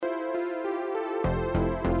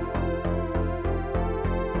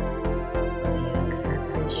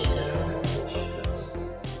accept this show?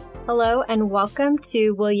 Hello and welcome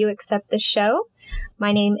to Will You Accept the Show?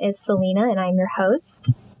 My name is Selena and I'm your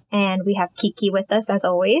host. And we have Kiki with us as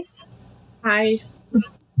always. Hi.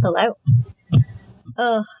 Hello.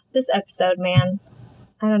 Ugh, this episode, man.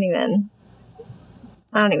 I don't even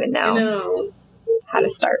know how to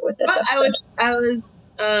start with this episode. I was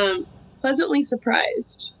pleasantly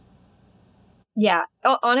surprised. Yeah.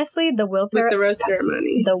 Oh, honestly, the willpower with the rose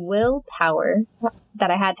ceremony. The willpower that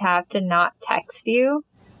I had to have to not text you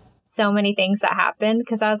so many things that happened,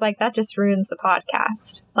 because I was like, that just ruins the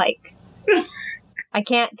podcast. Like, I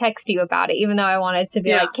can't text you about it, even though I wanted to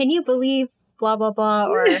be like, can you believe blah, blah, blah,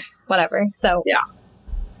 or whatever. So, yeah.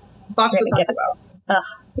 Lots to talk about.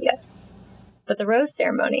 Ugh, yes. But the rose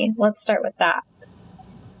ceremony, let's start with that.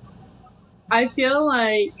 I feel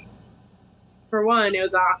like, for one, it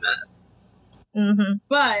was a hot mess. Mm-hmm.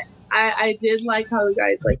 But I did like how the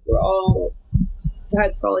guys were all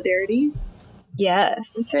had solidarity.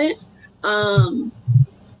 Yes. With it. And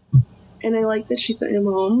I like that she sent him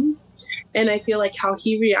home. And I feel like how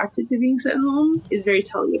he reacted to being sent home is very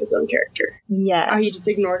telling of his own character. Yes. How he just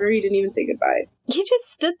ignored her. He didn't even say goodbye. He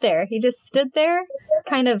just stood there.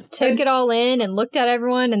 Kind of took it all in and looked at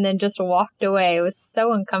everyone and then just walked away. It was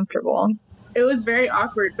so uncomfortable. It was very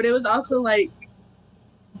awkward, but it was also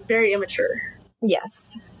very immature.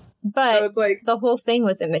 Yes. But so it's the whole thing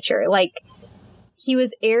was immature. He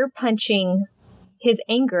was air punching his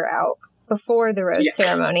anger out before the rose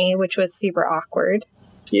ceremony, which was super awkward.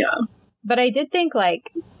 Yeah. But I did think,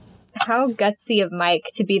 how gutsy of Mike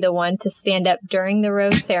to be the one to stand up during the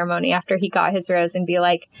rose ceremony after he got his rose and be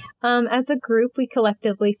like, as a group, we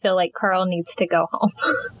collectively feel like Carl needs to go home.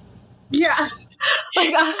 Yeah.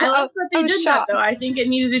 I love that they did shocked. That, though. I think it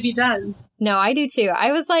needed to be done. No, I do, too.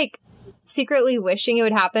 I was, secretly wishing it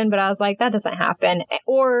would happen, but I was like, that doesn't happen.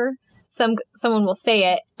 Or someone will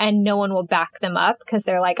say it and no one will back them up because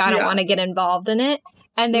they're like, I don't want to get involved in it.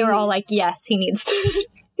 And they were all like, yes, he needs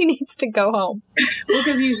to go home. Well,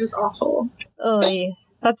 because he's just awful. Oh, yeah.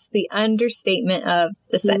 That's the understatement of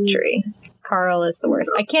the century. Carl is the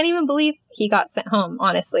worst. I can't even believe he got sent home,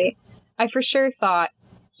 honestly. I for sure thought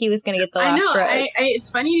he was going to get the last rose. It's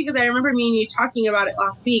funny because I remember me and you talking about it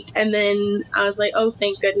last week, and then I was like, oh,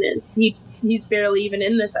 thank goodness. He's barely even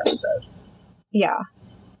in this episode. Yeah.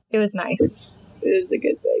 It was nice. It was a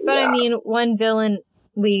good thing. But I mean, one villain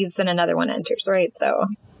leaves and another one enters, right? So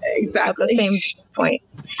exactly at the same point.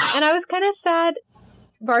 And I was kind of sad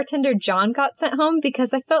bartender John got sent home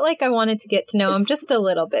because I felt like I wanted to get to know him just a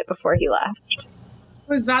little bit before he left.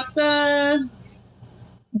 Was that the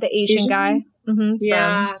Asian guy? Mm-hmm,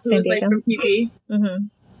 yeah, San Diego. From PP. Mm-hmm.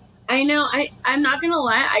 I know. I'm not gonna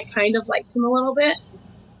lie. I kind of liked him a little bit.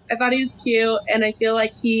 I thought he was cute, and I feel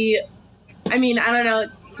like I don't know.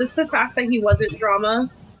 Just the fact that he wasn't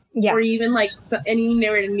drama, or even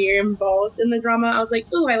anywhere near involved in the drama, I was like,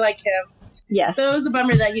 ooh, I like him. Yes. So it was a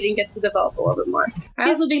bummer that he didn't get to develop a little bit more. I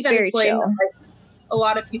also think that it's that, a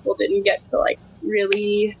lot of people didn't get to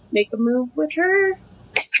really make a move with her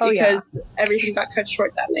because everything got cut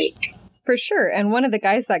short that night. For sure. And one of the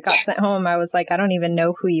guys that got sent home, I was like, I don't even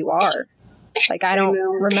know who you are. I don't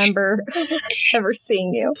remember ever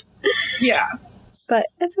seeing you. Yeah. But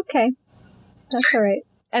it's okay. That's all right.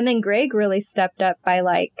 And then Greg really stepped up by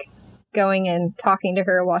going and talking to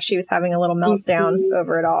her while she was having a little meltdown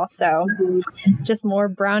over it all. So just more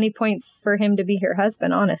brownie points for him to be her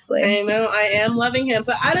husband, honestly. I know. I am loving him.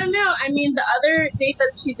 But I don't know. I mean, the other date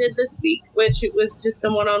that she did this week, which it was just a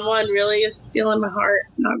one-on-one, really is stealing my heart.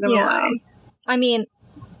 Not going to lie. I mean,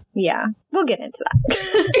 yeah. We'll get into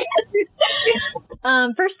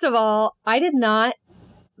that. First of all, I did not,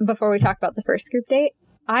 before we talk about the first group date,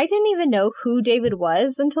 I didn't even know who David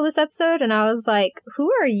was until this episode, and I was like,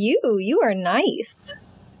 who are you? You are nice.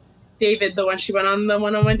 David, the one she went on the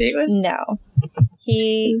one-on-one date with? No.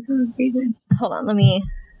 Hold on, let me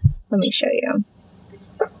show you.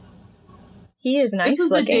 He is nice looking.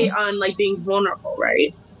 This is the date on, being vulnerable,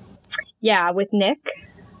 right? Yeah, with Nick.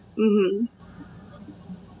 Mm-hmm.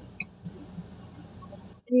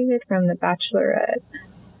 David from The Bachelorette.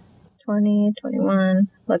 2021.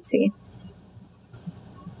 Let's see.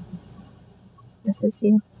 This is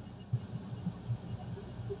you.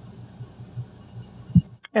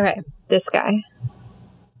 Okay, this guy.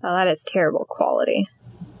 Oh, that is terrible quality.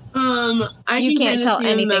 You can't tell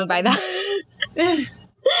anything by that.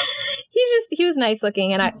 He was nice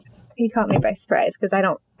looking, and he caught me by surprise because I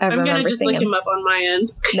don't ever remember seeing him. I'm gonna just look him up on my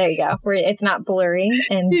end. There you go. Where it's not blurry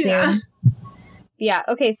and Zoom. Yeah.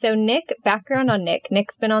 Okay. So Nick. Background on Nick.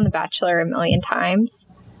 Nick's been on The Bachelor a million times.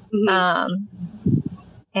 Mm-hmm.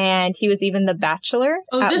 And he was even The Bachelor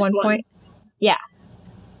at one point. Yeah.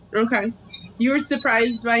 Okay. You were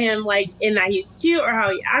surprised by him, like, in that he's cute or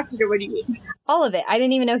how he acted, or what do you mean? All of it. I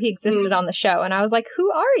didn't even know he existed on the show. And I was like,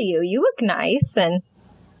 who are you? You look nice. And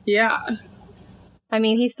yeah. I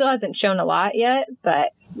mean, he still hasn't shown a lot yet,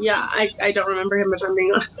 but... Yeah, I don't remember him, if I'm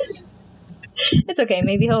being honest. It's okay.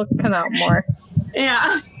 Maybe he'll come out more. Yeah.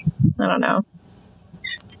 I don't know.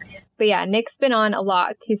 But yeah, Nick's been on a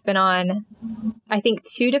lot. He's been on, I think,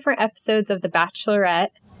 2 different episodes of The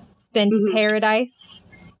Bachelorette. He's been to Paradise.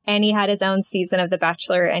 And he had his own season of The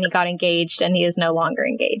Bachelor, and he got engaged, and he is no longer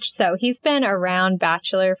engaged. So he's been around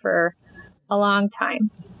Bachelor for a long time.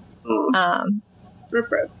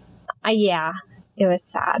 Yeah, it was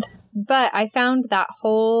sad. But I found that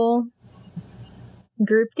whole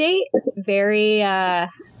group date very, it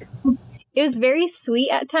was very sweet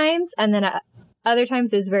at times, and then other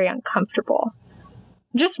times it was very uncomfortable.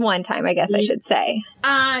 Just one time, I guess I should say.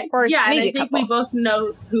 Or yeah, maybe and I think we both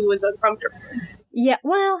know who was uncomfortable. Yeah,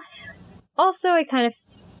 well, also I kind of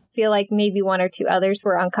feel like maybe 1 or 2 others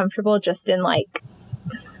were uncomfortable just in, like,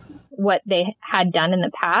 what they had done in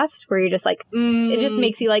the past, where you're just like, it just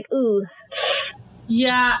makes you like, ooh.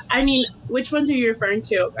 Yeah, I mean, which ones are you referring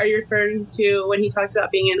to? Are you referring to when he talked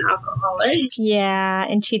about being an alcoholic? Yeah,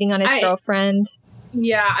 and cheating on his girlfriend.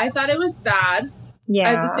 Yeah, I thought it was sad. Yeah.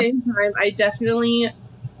 At the same time, I definitely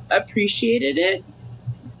appreciated it.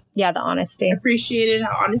 Yeah, the honesty. Appreciated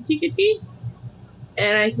how honest he could be.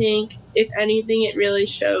 And I think, if anything, it really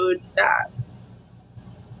showed that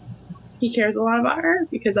he cares a lot about her,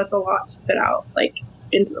 because that's a lot to put out, like,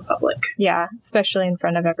 into the public. Yeah, especially in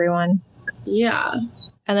front of everyone. Yeah.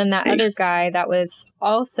 And then that other guy that was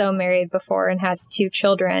also married before and has 2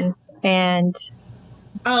 children, and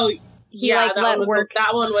he let work.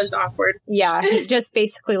 That one was awkward. Yeah, he just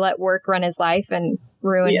basically let work run his life and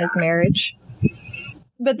ruin his marriage.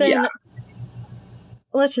 But then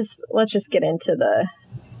let's just get into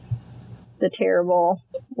the terrible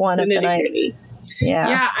one of the night.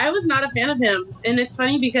 Yeah, I was not a fan of him, and it's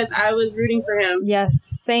funny because I was rooting for him.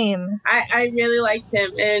 Yes, same. I really liked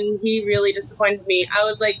him, and he really disappointed me. I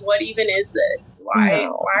was like, what even is this? Why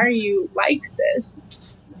are you like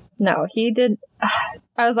this? No, he did.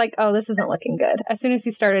 I was like, oh, this isn't looking good. As soon as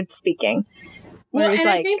he started speaking. Well, and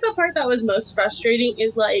I think the part that was most frustrating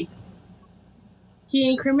is, like, he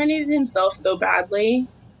incriminated himself so badly,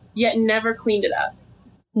 yet never cleaned it up.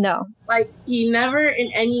 No. Like, he never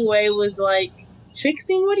in any way was, like,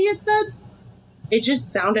 fixing what he had said. It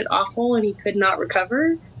just sounded awful, and he could not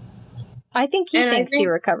recover. I think he thinks he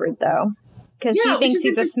recovered, though. Because he thinks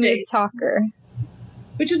he's a smooth talker.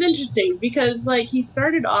 Which is interesting, because, like, he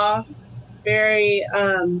started off very,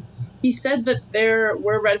 he said that there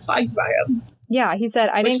were red flags by him. Yeah, he said,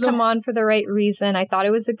 I didn't come on for the right reason. I thought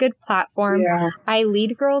it was a good platform. Yeah. I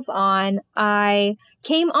lead girls on. I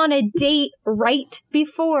came on a date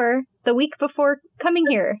the week before coming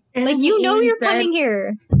here. And like, you know you're coming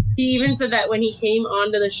here. He even said that when he came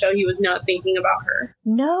onto the show, he was not thinking about her.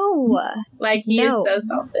 No. Like, he is so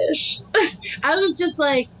selfish. I was just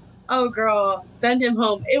like, oh, girl, send him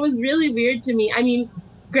home. It was really weird to me. I mean,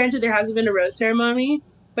 granted, there hasn't been a rose ceremony,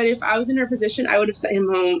 but if I was in her position, I would have sent him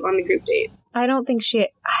home on the group date. I think she's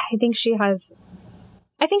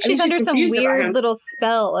under some weird little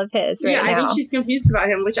spell of his right now. Yeah, I think she's confused about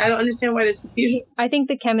him, which I don't understand why there's confusion. I think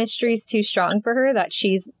the chemistry is too strong for her, that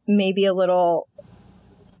she's maybe a little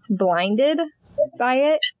blinded by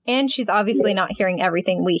it. And she's obviously not hearing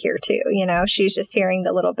everything we hear too, you know? She's just hearing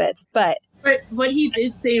the little bits. But what he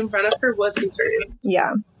did say in front of her was concerning.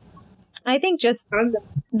 Yeah. I think just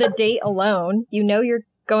the date alone, you know you're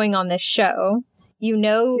going on this show. You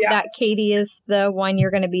know that Katie is the one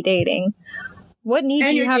you're going to be dating. What need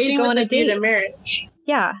do you have to go on a date? And marriage.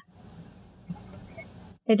 Yeah.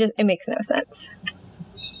 It makes no sense.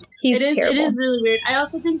 He's terrible. It is really weird. I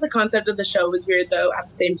also think the concept of the show was weird, though, at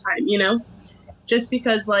the same time, you know? Just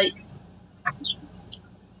because, like,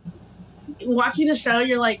 watching the show,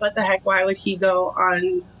 you're like, what the heck? Why would he go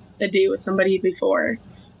on a date with somebody before?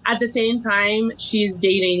 At the same time, she's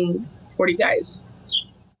dating 40 guys.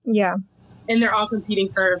 Yeah. And they're all competing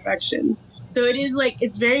for her affection. So it is like,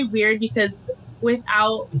 it's very weird because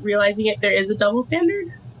without realizing it, there is a double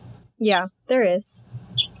standard. Yeah, there is.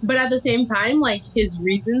 But at the same time, like, his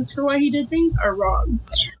reasons for why he did things are wrong.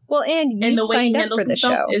 Well, and the way he handles the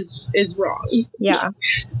show is wrong. Yeah.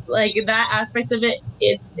 Like, that aspect of it,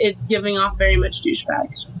 it's giving off very much douchebag.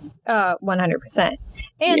 100%.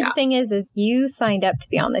 And the thing is you signed up to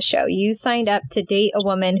be on the show. You signed up to date a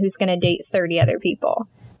woman who's going to date 30 other people.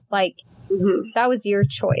 Like, that was your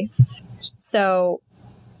choice. So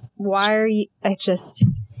why are you...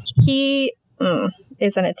 he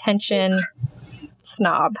is an attention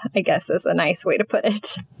snob, I guess is a nice way to put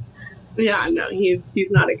it. Yeah, no,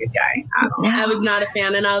 he's not a good guy at all. No. I was not a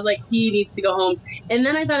fan, and I was like, he needs to go home. And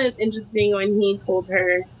then I thought it was interesting when he told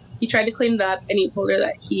her, he tried to clean it up, and he told her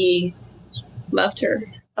that he loved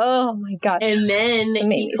her. Oh my God. And then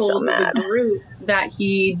he told the group that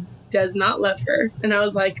he does not love her. And I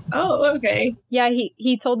was like, oh, okay. Yeah,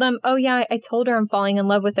 he told them, oh yeah, I told her I'm falling in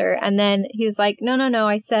love with her. And then he was like, no,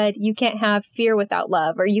 I said you can't have fear without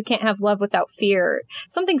love, or you can't have love without fear.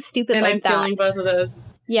 Something stupid and like that. And I'm feeling both of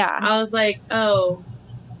those. Yeah. I was like, oh,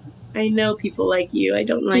 I know people like you. I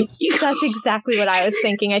don't like you. That's exactly what I was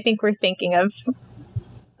thinking. I think we're thinking of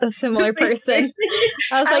a similar person.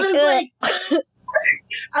 I was like,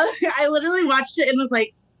 I literally watched it and was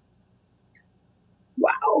like,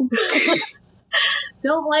 wow.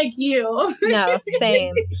 Don't like you. No,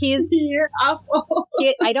 same. You're awful.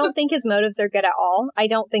 I don't think his motives are good at all. I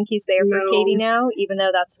don't think he's there for Katie now, even though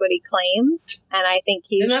that's what he claims. And I think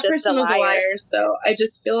he's just a liar. And that person was a liar. So I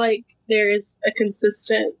just feel like there is a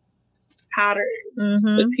consistent pattern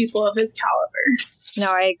with people of his caliber.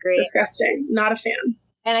 No, I agree. Disgusting. Not a fan.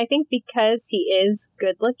 And I think because he is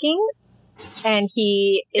good looking and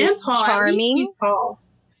he is charming, he's tall,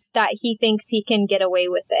 that he thinks he can get away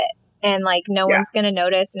with it. And like no one's going to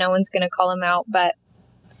notice, no one's going to call him out.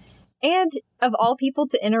 And of all people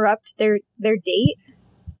to interrupt their date,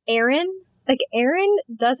 Aaron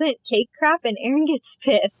doesn't take crap and Aaron gets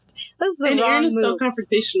pissed. That was the wrong move. Aaron is so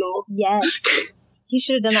confrontational. Yes. He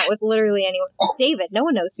should have done that with literally anyone. David, no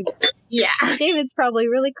one knows who. Yeah. David's probably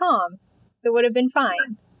really calm. It would have been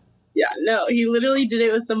fine. Yeah, no, he literally did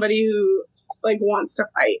it with somebody who like wants to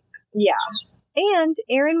fight. Yeah. And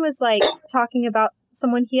Aaron was like talking about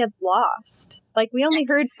someone he had lost. Like we only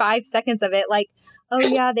heard 5 seconds of it. Like, oh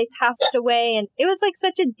yeah, they passed away. And it was like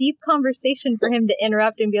such a deep conversation for him to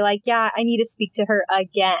interrupt and be like, yeah, I need to speak to her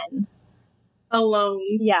again. Alone.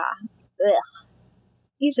 Yeah. Ugh.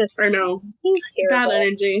 He's just, I know. He's terrible. Bad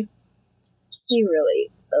energy. He really,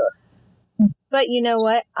 But you know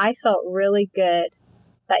what? I felt really good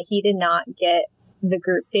that he did not get the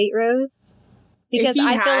group date rose. Because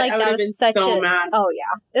I feel like that was such mad. Oh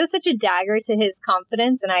yeah, it was such a dagger to his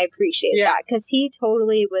confidence, and I appreciate that because he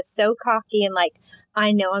totally was so cocky and like,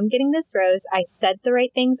 I know I'm getting this rose. I said the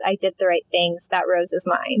right things. I did the right things. That rose is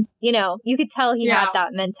mine. You know, you could tell he had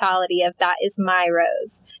that mentality of that is my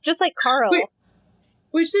rose, just like Carl.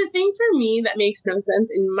 Which the thing for me that makes no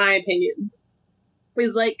sense, in my opinion,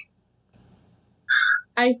 is like,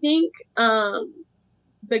 I think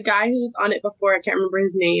the guy who was on it before, I can't remember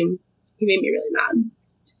his name. He made me really mad.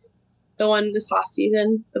 The one this last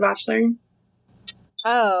season, The Bachelor.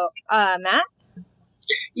 Oh, Matt?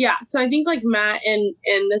 Yeah, so I think like Matt and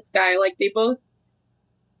this guy, like they both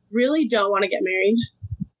really don't want to get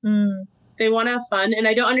married. They want to have fun. And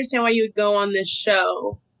I don't understand why you would go on this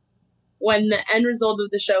show when the end result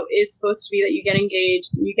of the show is supposed to be that you get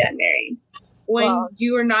engaged and you get married. When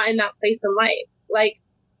you are not in that place in life. Like,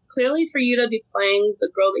 clearly for you to be playing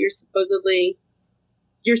the girl that you're supposed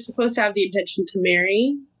to have the intention to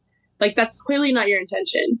marry, like that's clearly not your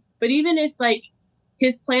intention. But even if like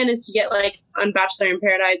his plan is to get like on Bachelor in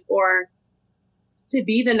Paradise or to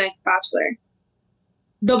be the next Bachelor,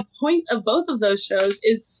 the point of both of those shows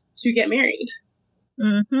is to get married.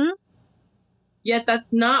 Yet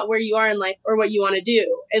that's not where you are in life or what you want to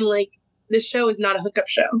do. And like this show is not a hookup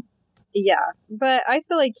show. Yeah, but I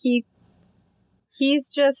feel like he's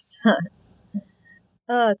just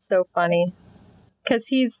oh, it's so funny. Because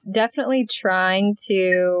he's definitely trying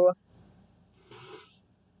to...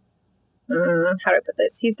 how do I put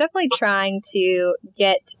this? He's definitely trying to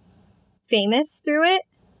get famous through it.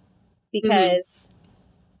 Because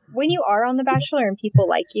when you are on The Bachelor and people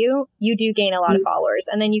like you, you do gain a lot of followers.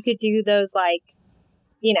 And then you could do those, like,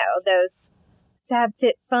 you know, those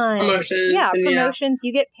FabFitFun. Promotions. Yeah, promotions.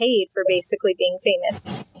 You get paid for basically being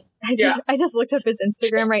famous. I just looked up his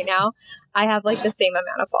Instagram right now. I have, like, the same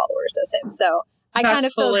amount of followers as him. So... I kind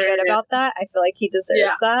of feel good about that. I feel like he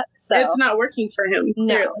deserves that. So it's not working for him,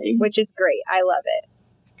 clearly. No, which is great. I love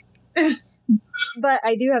it. But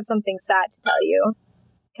I do have something sad to tell you.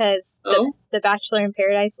 Because the Bachelor in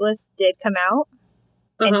Paradise list did come out.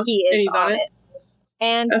 And he is on it.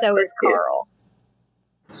 And so is Carl.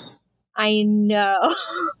 I know.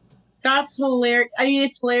 That's hilarious. I mean,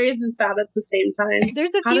 it's hilarious and sad at the same time.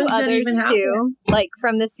 There's a few others, too, like,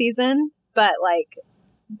 from the season. But, like...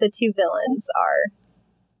 the two villains are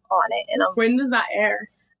on it. And when does that air?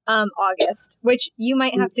 August, which you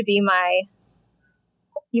might have to you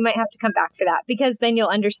might have to come back for that because then you'll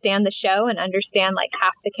understand the show and understand like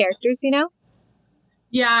half the characters, you know?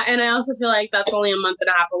 Yeah, and I also feel like that's only a month and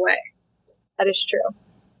a half away. That is true.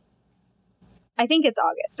 I think it's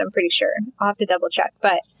August. I'm pretty sure. I'll have to double check.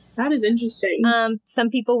 But that is interesting. Some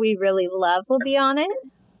people we really love will be on it.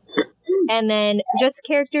 And then just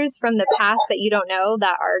characters from the past that you don't know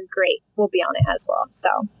that are great will be on it as well. So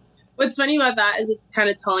what's funny about that is it's kind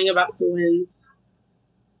of telling about who wins.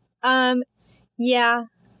 Yeah.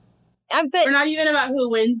 But or not even about who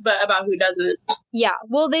wins, but about who doesn't. Yeah.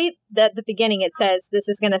 Well, at the beginning it says this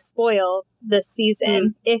is going to spoil this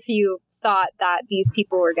season if you thought that these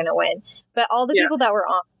people were going to win. But all the people that were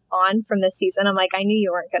on from this season, I'm like, I knew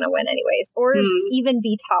you weren't going to win anyways, or even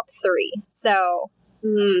be top 3. So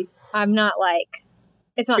I'm not like,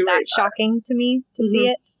 it's not that shocking to me to see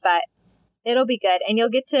it, but it'll be good. And you'll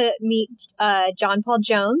get to meet John Paul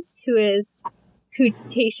Jones, who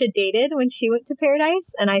Tayshia dated when she went to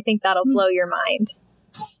Paradise, and I think that'll blow your mind.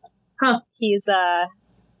 Huh. He's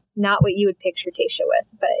not what you would picture Tayshia with,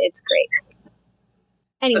 but it's great.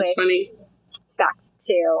 Anyway, that's funny. Back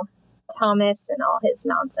to Thomas and all his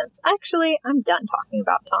nonsense. Actually, I'm done talking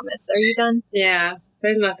about Thomas. Are you done? Yeah,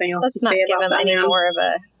 there's nothing else to say about that. Let's not give him any more of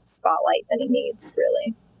a spotlight than he needs,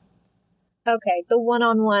 really. Okay, the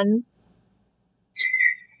one-on-one.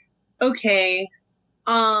 Okay.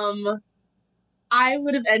 I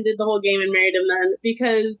would have ended the whole game and married him then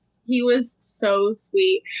because he was so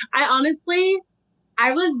sweet. I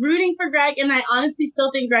was rooting for Greg, and I honestly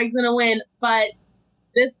still think Greg's gonna win, but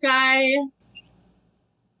this guy,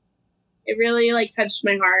 it really touched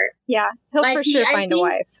my heart. Yeah, he'll for sure find a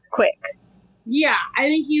wife quick. Yeah, I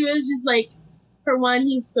think he was just for one,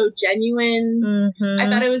 he's so genuine. I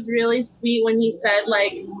thought it was really sweet when he said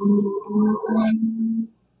sorry.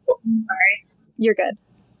 You're good.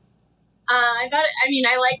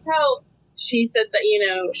 I liked how she said that,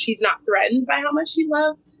 she's not threatened by how much he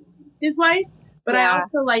loved his wife. But I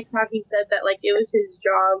also liked how he said that, it was his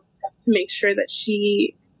job to make sure that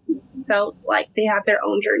she felt like they had their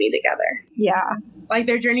own journey together. Yeah.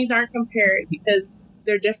 Their journeys aren't compared because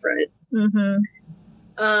they're different.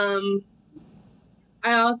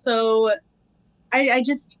 I also, I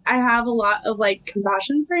have a lot of,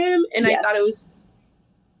 compassion for him. And I thought it was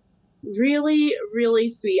really, really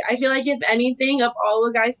sweet. I feel like if anything, of all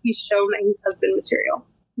the guys, he's shown that he's husband material.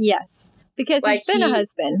 Yes, because he's been a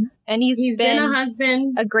husband, and he's been a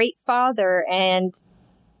husband, a great father, and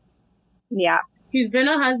he's been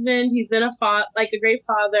a husband. He's been a great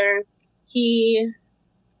father. He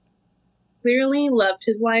clearly loved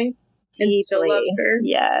his wife and still loves her.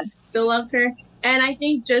 Yes, still loves her, and I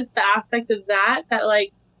think just the aspect of that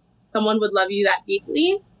someone would love you that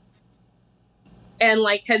deeply. And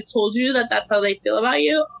has told you that that's how they feel about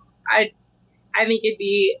you, I think it'd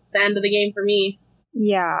be the end of the game for me.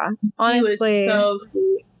 Yeah, honestly, he was so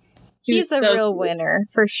sweet. He's a real winner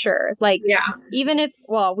for sure. Even if,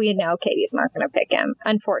 we know Katie's not going to pick him.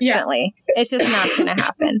 Unfortunately, it's just not going to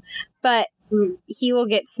happen. But he will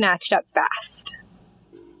get snatched up fast.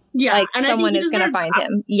 Yeah, and someone is going to find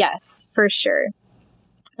him. Yes, for sure.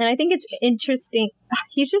 And I think it's interesting.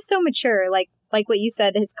 He's just so mature. Like what you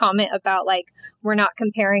said, his comment about we're not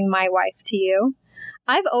comparing my wife to you.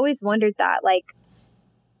 I've always wondered that,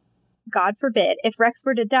 God forbid, if Rex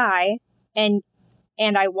were to die and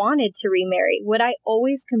I wanted to remarry, would I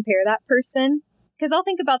always compare that person? Because I'll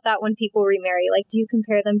think about that when people remarry. Do you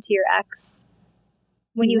compare them to your ex?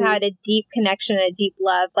 When you had a deep connection and a deep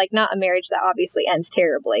love, not a marriage that obviously ends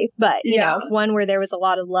terribly, but, you know, one where there was a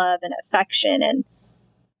lot of love and affection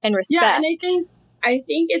and respect. Yeah, and I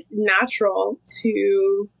think it's natural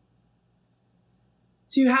to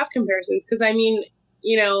have comparisons because,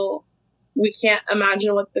 we can't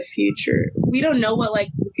imagine what the future, we don't know what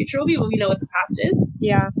the future will be, but we know what the past is.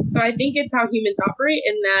 Yeah. So I think it's how humans operate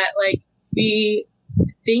in that we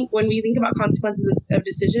think, when we think about consequences of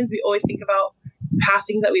decisions, we always think about past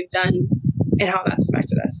things that we've done and how that's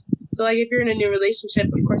affected us. So if you're in a new relationship,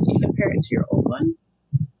 of course you compare it to your old one.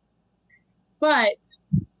 But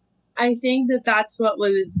I think that that's what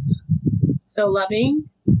was so loving.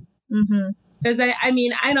 Because I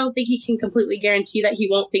don't think he can completely guarantee that he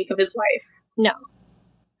won't think of his wife. No.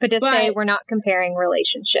 But say we're not comparing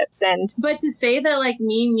relationships but to say that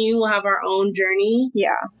me and you will have our own journey.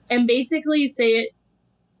 Yeah. And basically say it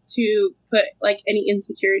to put any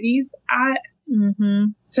insecurities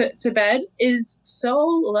to bed is so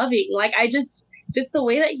loving. Just the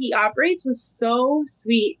way that he operates was so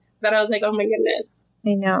sweet that I was like, oh my goodness.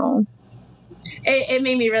 I know. It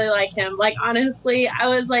made me really like him. Honestly, I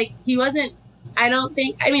was he wasn't, I don't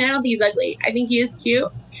think he's ugly. I think he is cute,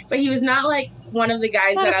 but he was not one of the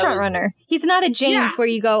guys not that a front runner. He's not a James where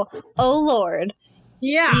you go, oh Lord.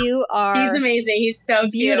 Yeah. You are. He's amazing. He's so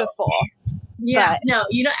beautiful. Cute. Yeah. No,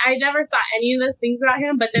 I never thought any of those things about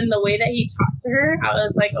him, but then the way that he talked to her, I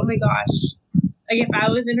was like, oh my gosh. Like, if I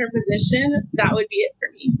was in her position, that would be it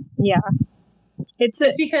for me. Yeah. It's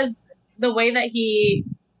just because the way that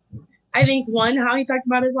I think, one, how he talked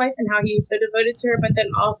about his wife and how he was so devoted to her, but then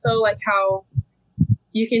also, like, how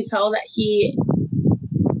you can tell that he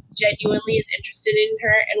genuinely is interested in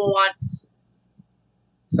her and wants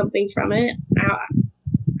something from it.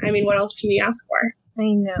 I mean, what else can you ask for?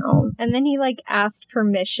 I know. And then he, like, asked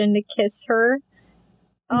permission to kiss her.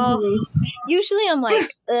 Oh, usually I'm like,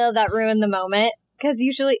 ugh, that ruined the moment. Because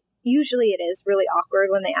usually it is really awkward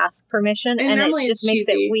when they ask permission. And it just makes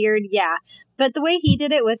it weird. Yeah. But the way he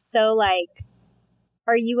did it was so, like,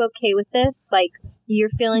 are you okay with this? Like,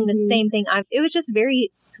 you're feeling the same thing. It was just very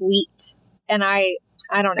sweet. And I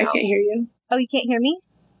don't know. I can't hear you. Oh, you can't hear me?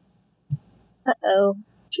 Uh-oh.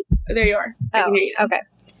 There you are. I can hear you now. Okay.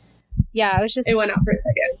 Yeah, I was just... It went out for a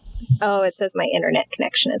second. Oh, it says my internet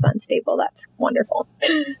connection is unstable. That's wonderful.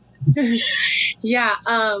 Yeah,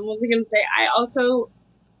 what was I going to say?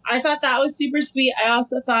 I thought that was super sweet. I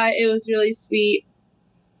also thought it was really sweet.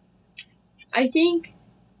 I think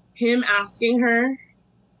him asking her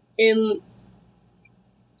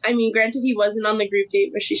granted he wasn't on the group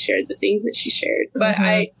date where she shared the things that she shared, but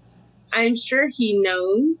I'm sure he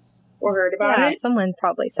knows or heard about it. Someone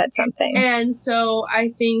probably said something. And so I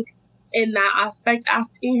think in that aspect,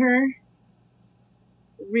 asking her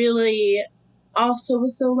really also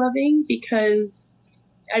was so loving because,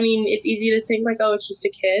 I mean, it's easy to think like, oh, it's just a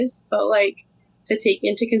kiss, but like to take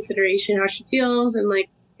into consideration how she feels and like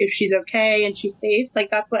if she's okay and she's safe, like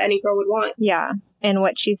that's what any girl would want. Yeah. And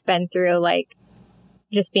what she's been through, like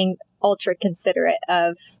just being ultra considerate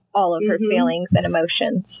of all of her feelings and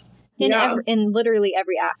emotions in literally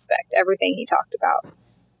every aspect, everything he talked about.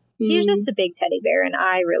 He's just a big teddy bear, and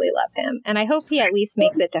I really love him. And I hope he at least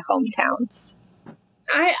makes it to hometowns.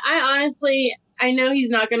 I honestly, I know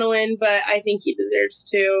he's not going to win, but I think he deserves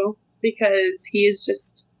to because he is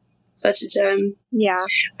just such a gem. Yeah.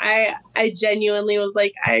 I genuinely was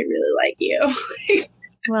like, I really like you.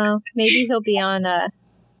 Well, maybe he'll be on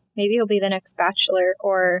maybe he'll be the next Bachelor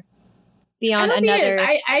or be on another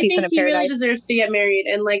I season think of he Paradise. really deserves to get married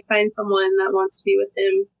and like find someone that wants to be with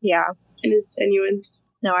him. Yeah. And it's genuine.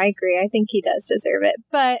 No, I agree. I think he does deserve it,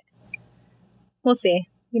 but we'll see.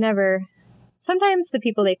 You never... Sometimes the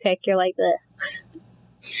people they pick, you're like, ugh.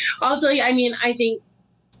 Also, I mean, I think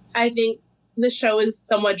the show is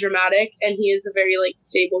somewhat dramatic, and he is a very, like,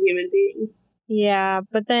 stable human being. Yeah,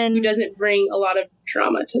 but then... He doesn't bring a lot of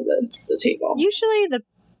drama to the table. Usually the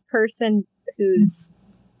person who's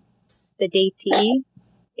the datee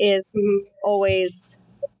is always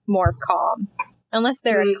more calm. Unless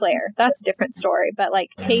they're a Claire. That's a different story. But, like,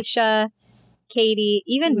 Tayshia, Katie,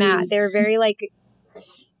 even Matt, they're very, like,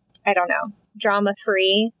 I don't know,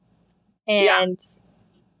 drama-free. And,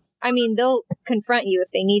 I mean, they'll confront you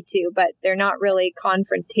if they need to, but they're not really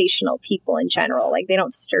confrontational people in general. Like, they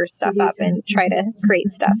don't stir stuff up and try to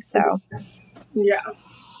create stuff. So, yeah.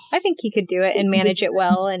 I think he could do it and manage it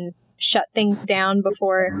well and shut things down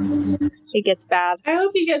before it gets bad. I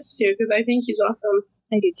hope he gets to, because I think he's awesome.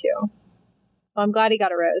 I do, too. Well, I'm glad he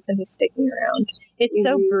got a rose and he's sticking around. It's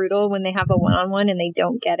so brutal when they have a one-on-one and they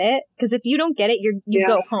don't get it. Because if you don't get it, you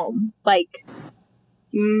go home. Like,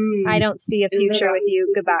 I don't see a future with you.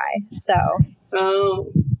 Goodbye. So.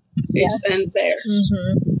 Oh. It just ends there.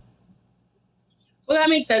 Well, that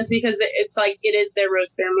makes sense because it's like it is their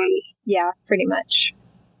rose ceremony. Yeah, pretty much.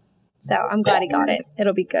 So I'm glad he got it.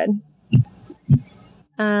 It'll be good.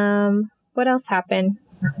 What else happened?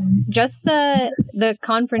 Just the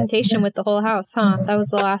confrontation with the whole house, huh? That was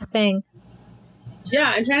the last thing.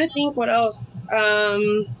 Yeah, I'm trying to think what else. Well,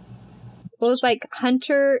 it was like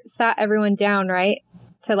Hunter sat everyone down, right?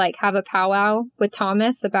 To like have a powwow with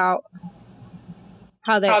Thomas about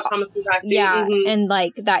how Thomas was acting. Yeah, and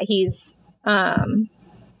like that he's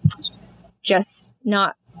just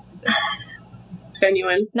not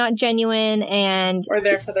genuine and or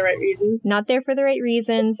there for the right reasons. Not there for the right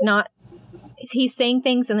reasons. He's saying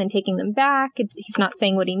things and then taking them back. He's not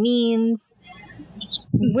saying what he means.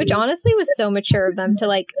 Which honestly was so mature of them to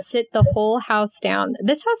like sit the whole house down.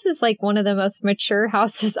 This house is like one of the most mature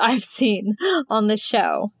houses I've seen on the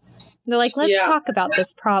show. They're like, let's talk about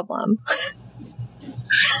this problem.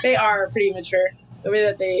 They are pretty mature. The way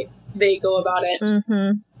that they go about it.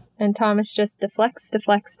 And Thomas just deflects.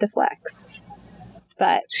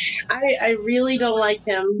 But I really don't like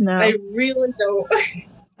him. No. I really don't.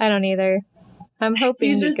 I don't either. I'm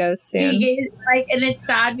hoping he goes soon. And it's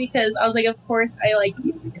sad because I was like, of course I liked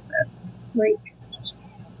you. Like,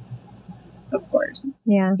 of course.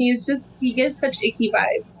 Yeah. He gives such icky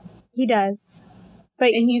vibes. He does.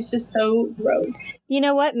 and he's just so gross. You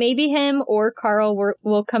know what? Maybe him or Carl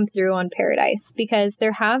will come through on Paradise, because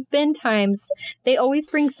there have been times they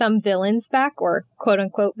always bring some villains back, or quote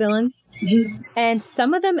unquote villains. Mm-hmm. And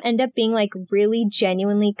some of them end up being like really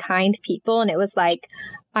genuinely kind people. And it was like,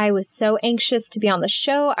 I was so anxious to be on the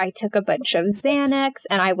show. I took a bunch of Xanax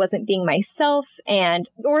and I wasn't being myself,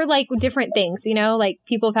 or like different things, you know, like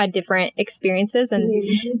people have had different experiences and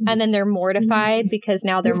then they're mortified because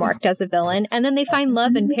now they're marked as a villain, and then they find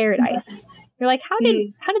love in Paradise. You're like, how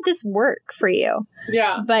did this work for you?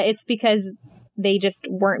 Yeah. But it's because they just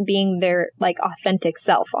weren't being their like authentic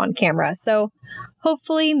self on camera. So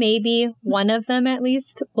hopefully maybe one of them at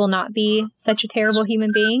least will not be such a terrible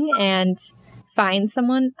human being and find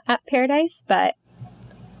someone at Paradise, but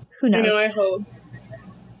who knows? You know,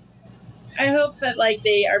 I hope that like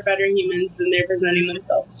they are better humans than they're presenting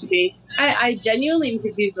themselves to be. I genuinely am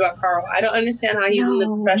confused about Carl. I don't understand how he's in the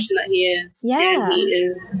profession that he is. Yeah. And he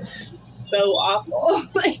is so awful.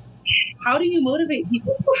 Like, how do you motivate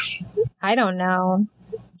people? I don't know.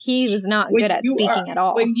 He was not good at speaking at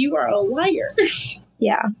all. When you are a liar.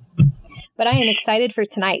 Yeah. But I am excited for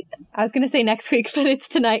tonight. I was going to say next week, but it's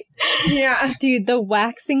tonight. Yeah. Dude, the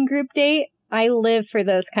waxing group date, I live for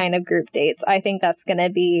those kind of group dates. I think that's going to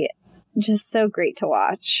be just so great to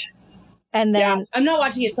watch. And then I'm not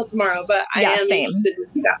watching it till tomorrow, but I am interested to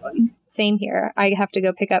see that one. Same here. I have to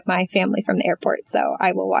go pick up my family from the airport, so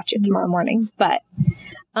I will watch it tomorrow morning. But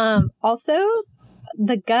also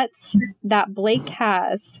the guts that Blake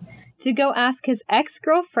has to go ask his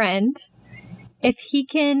ex-girlfriend if he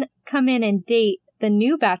can come in and date the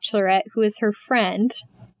new bachelorette who is her friend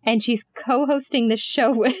and she's co-hosting the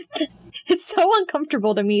show with. It's so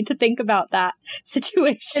uncomfortable to me to think about that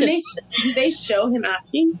situation. And they show him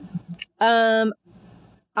asking?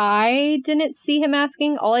 I didn't see him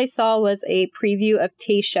asking. All I saw was a preview of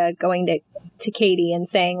Tayshia going to Katie and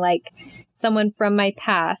saying, like, someone from my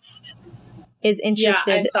past is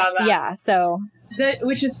interested. Yeah, I saw that. Yeah, so...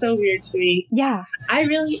 which is so weird to me. Yeah. I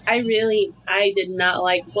did not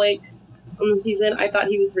like Blake on the season. I thought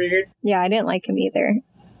he was weird. Yeah, I didn't like him either.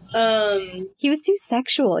 He was too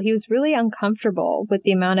sexual. He was really uncomfortable with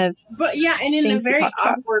the amount of... But yeah, and in a very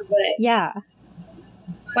awkward way. Yeah.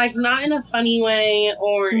 Like, not in a funny way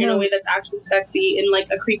or in a way that's actually sexy, in, like,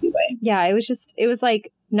 a creepy way. Yeah, it was,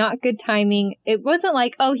 like, not good timing. It wasn't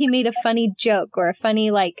like, oh, he made a funny joke or a funny,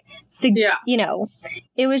 like, you know.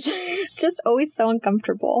 It was just always so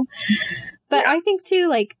uncomfortable. But I think, too,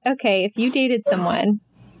 like, okay, if you dated someone,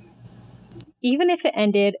 even if it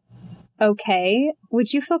ended okay,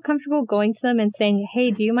 would you feel comfortable going to them and saying,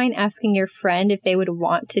 hey, do you mind asking your friend if they would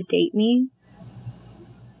want to date me?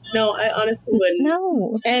 No, I honestly wouldn't.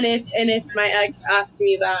 No. And if my ex asked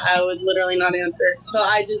me that, I would literally not answer. So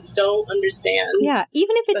I just don't understand. Yeah,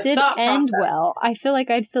 even if it did end well, I feel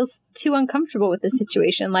like I'd feel too uncomfortable with the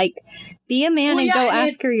situation. Like, be a man and go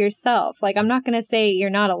ask her yourself. Like, I'm not going to say you're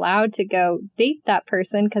not allowed to go date that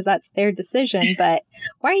person because that's their decision. But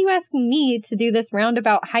why are you asking me to do this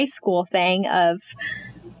roundabout high school thing of,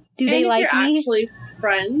 do they like me? Actually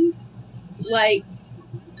friends, like...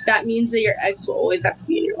 that means that your ex will always have to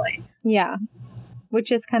be in your life. Yeah.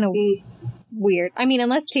 Which is kind of weird. I mean,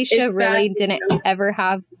 unless Tayshia really didn't ever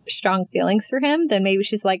have strong feelings for him, then maybe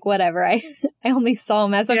she's like, whatever. I only saw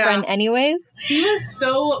him as a friend anyways. He was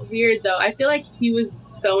so weird, though. I feel like he was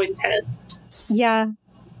so intense. Yeah.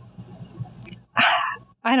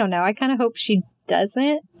 I don't know. I kind of hope she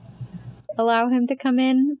doesn't allow him to come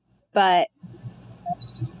in, but...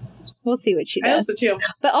 we'll see what she does. I also too.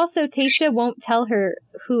 But also, Tayshia won't tell her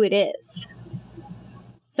who it is.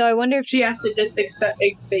 So I wonder if... she has to just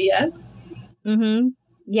say yes? Mm-hmm.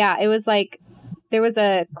 Yeah, it was like... there was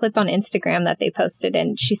a clip on Instagram that they posted,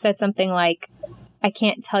 and she said something like, I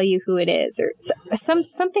can't tell you who it is, or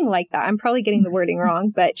something like that. I'm probably getting the wording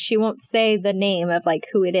wrong, but she won't say the name of, like,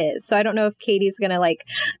 who it is. So I don't know if Katie's gonna, like,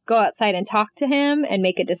 go outside and talk to him and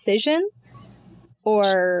make a decision,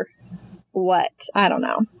 or what. I don't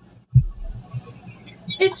know.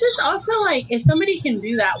 It's just also, like, if somebody can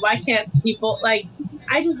do that, why can't people, like,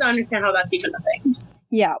 I just don't understand how that's even a thing.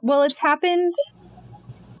 Yeah, well, it's happened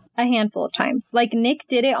a handful of times. Like, Nick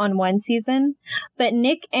did it on one season, but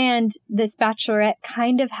Nick and this bachelorette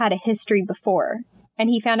kind of had a history before. And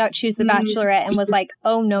he found out she was the bachelorette and was like,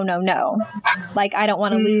 oh, no. Like, I don't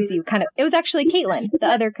want to lose you. Kind of. It was actually Caitlin, the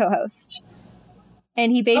other co-host.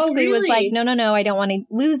 And he basically was like, no, I don't want to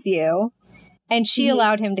lose you. And she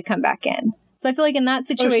allowed him to come back in. So I feel like in that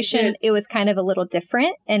situation, it was kind of a little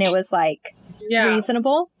different and it was like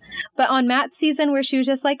reasonable. But on Matt's season where she was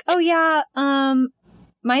just like, oh yeah,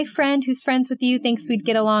 my friend who's friends with you thinks we'd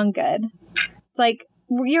get along good. It's like,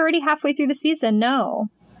 you're already halfway through the season. No.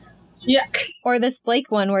 Yeah. Or this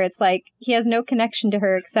Blake one where it's like he has no connection to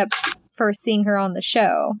her except for seeing her on the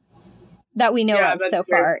show that we know of so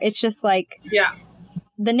far. It's just like,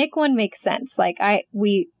 the Nick one makes sense. Like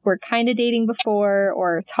we were kind of dating before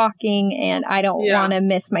or talking, and I don't want to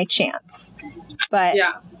miss my chance. But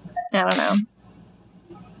I don't know.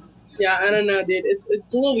 Yeah, I don't know, dude. It's a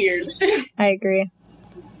little weird. I agree.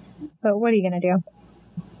 But what are you gonna do?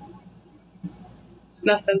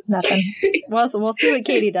 Nothing. Well, we'll see what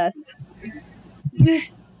Katie does.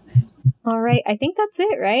 All right. I think that's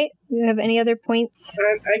it, right? Do you have any other points?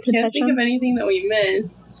 I can't think of anything that we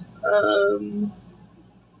missed.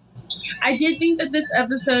 I did think that this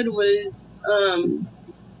episode was, I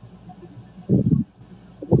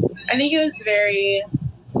think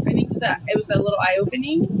that it was a little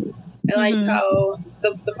eye-opening. I liked how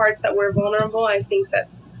the parts that were vulnerable, I think that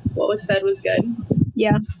what was said was good.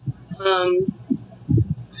 Yeah.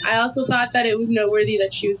 I also thought that it was noteworthy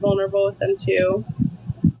that she was vulnerable with them too.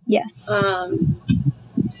 Yes. And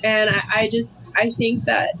I think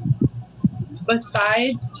that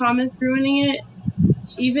besides Thomas ruining it,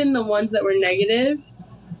 even the ones that were negative,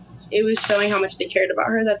 it was showing how much they cared about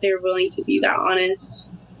her, that they were willing to be that honest.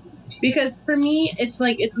 Because for me, it's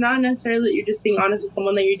like, it's not necessarily that you're just being honest with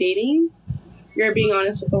someone that you're dating. You're being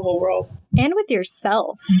honest with the whole world. And with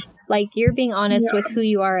yourself. Like, you're being honest with who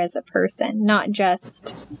you are as a person, not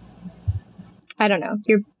just, I don't know,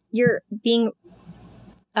 you're being,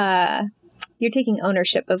 you're taking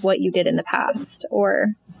ownership of what you did in the past,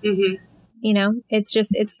 or, you know, it's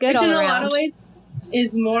just, it's good all around. Which in a lot of ways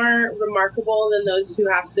is more remarkable than those who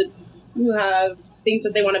have things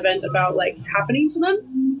that they want to vent about, like, happening to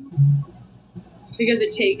them. Because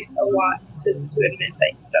it takes a lot to admit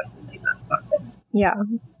that you've done something that's not good. Yeah.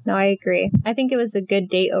 No, I agree. I think it was a good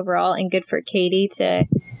date overall, and good for Katie to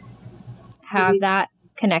have that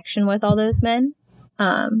connection with all those men.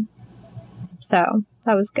 So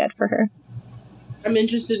that was good for her. I'm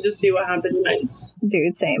interested to see what happens next.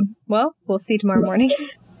 Dude, same. Well, we'll see tomorrow morning.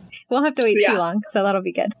 We'll have to wait too long, so that'll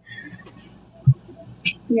be good.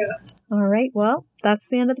 Yeah. All right. Well, that's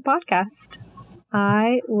the end of the podcast.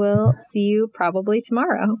 I will see you probably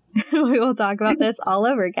tomorrow. We will talk about this all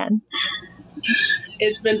over again.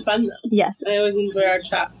 It's been fun, though. Yes. I always enjoy our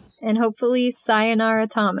chats. And hopefully, sayonara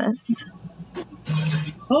Thomas.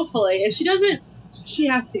 Hopefully. If she doesn't, she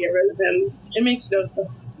has to get rid of him. It makes no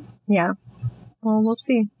sense. Yeah. Well, we'll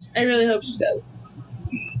see. I really hope she does.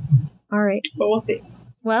 All right. But we'll see.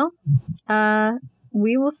 Well,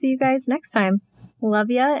 we will see you guys next time. Love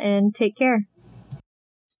ya and take care.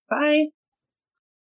 Bye.